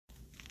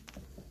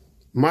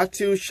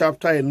Matthew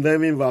chapter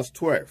 11 verse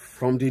 12.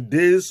 From the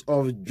days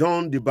of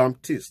John the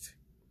Baptist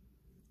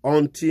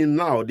until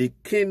now, the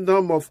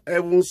kingdom of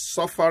heaven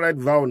suffereth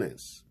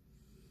violence,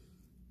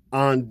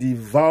 and the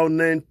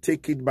violent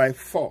take it by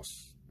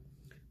force.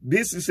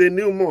 This is a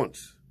new month,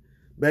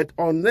 but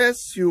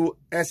unless you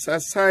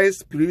exercise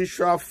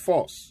spiritual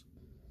force,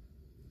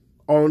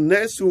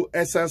 unless you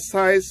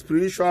exercise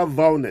spiritual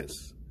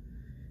violence,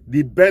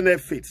 the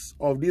benefits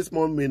of this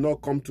month may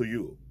not come to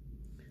you.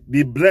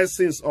 The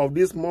blessings of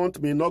this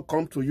month may not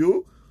come to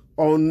you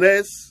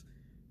unless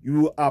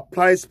you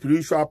apply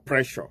spiritual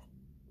pressure.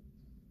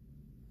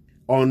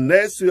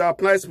 Unless you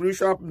apply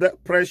spiritual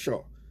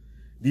pressure,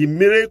 the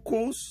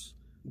miracles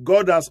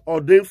God has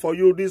ordained for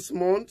you this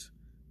month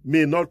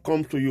may not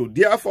come to you.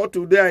 Therefore,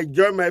 today I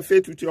join my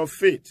faith with your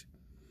faith,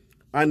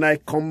 and I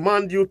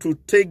command you to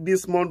take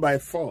this month by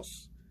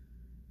force.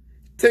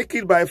 Take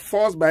it by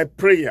force by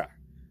prayer.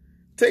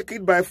 Take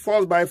it by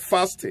force by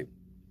fasting.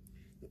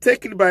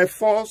 Take it by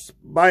force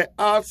by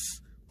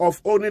acts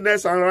of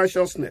holiness and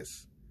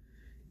righteousness.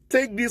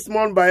 Take this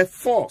month by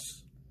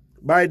force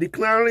by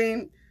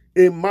declaring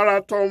a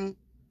marathon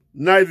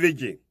night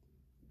vigil.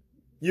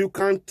 You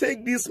can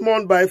take this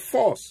month by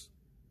force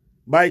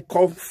by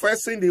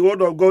confessing the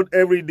word of God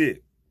every day.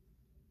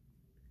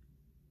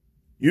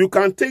 You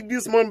can take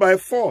this month by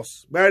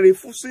force by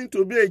refusing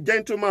to be a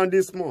gentleman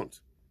this month.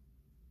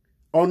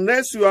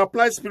 Unless you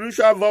apply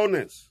spiritual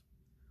violence,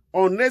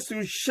 unless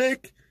you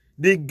shake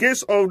the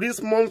gates of this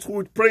month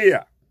with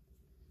prayer,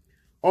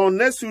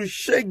 unless you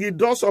shake the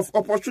doors of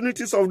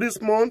opportunities of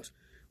this month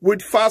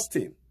with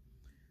fasting,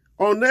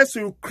 unless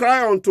you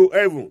cry unto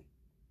heaven,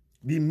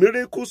 the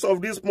miracles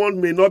of this month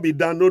may not be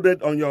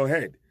downloaded on your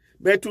head.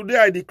 But today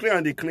I declare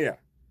and declare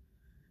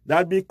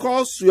that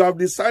because you have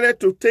decided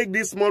to take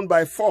this month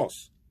by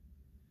force,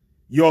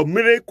 your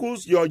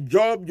miracles, your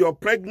job, your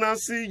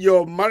pregnancy,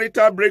 your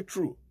marital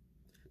breakthrough,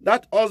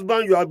 that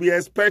husband you have been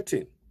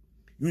expecting,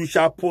 you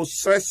shall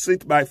possess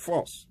it by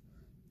force.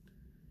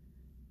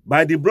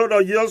 By the blood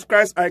of Jesus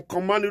Christ, I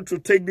command you to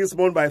take this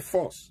month by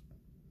force.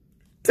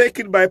 Take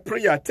it by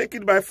prayer. Take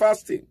it by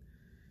fasting.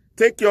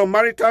 Take your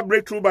marital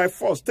breakthrough by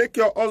force. Take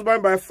your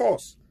husband by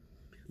force.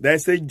 There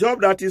is a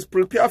job that is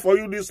prepared for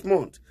you this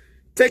month.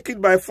 Take it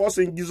by force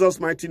in Jesus'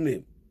 mighty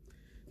name.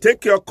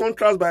 Take your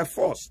contracts by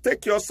force.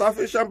 Take your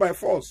salvation by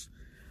force.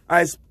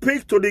 I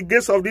speak to the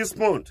gates of this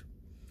month,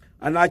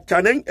 and I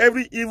challenge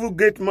every evil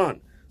gate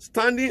man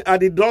standing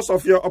at the doors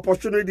of your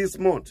opportunity this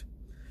month.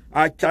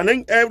 I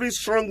challenge every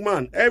strong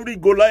man, every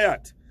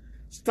Goliath,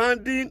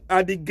 standing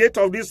at the gate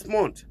of this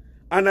month,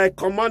 and I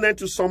command them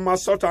to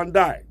somersault and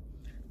die.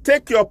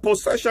 Take your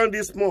possession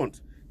this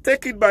month.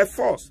 Take it by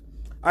force.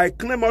 I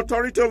claim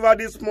authority over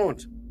this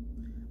month.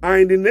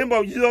 And in the name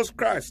of Jesus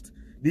Christ,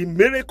 the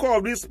miracle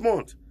of this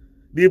month,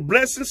 the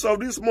blessings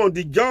of this month,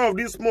 the joy of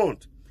this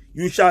month,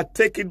 you shall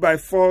take it by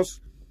force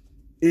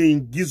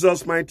in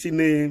Jesus' mighty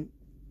name.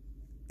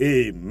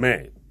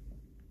 Amen.